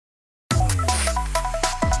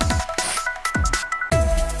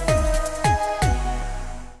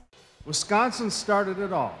Wisconsin started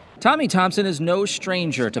it all. Tommy Thompson is no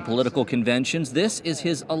stranger to political conventions. This is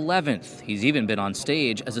his 11th. He's even been on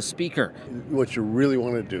stage as a speaker. What you really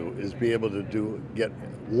want to do is be able to get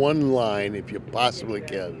one line, if you possibly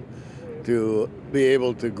can, to be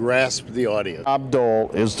able to grasp the audience. Bob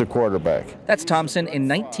Dole is the quarterback. That's Thompson in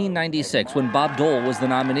 1996 when Bob Dole was the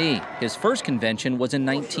nominee. His first convention was in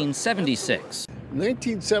 1976.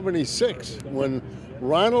 1976, when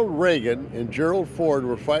Ronald Reagan and Gerald Ford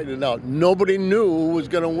were fighting it out, nobody knew who was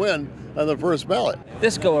going to win on the first ballot.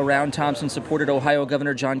 This go-around, Thompson supported Ohio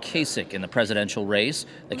Governor John Kasich in the presidential race.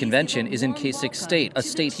 The convention is in Kasich State, a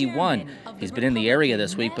state he won. He's been in the area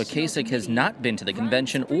this week, but Kasich has not been to the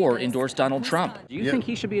convention or endorsed Donald Trump. Do you think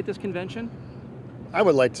he should be at this convention? I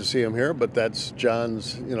would like to see him here, but that's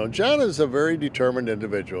John's, John is a very determined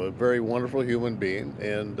individual, a very wonderful human being,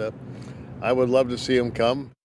 and I would love to see him come.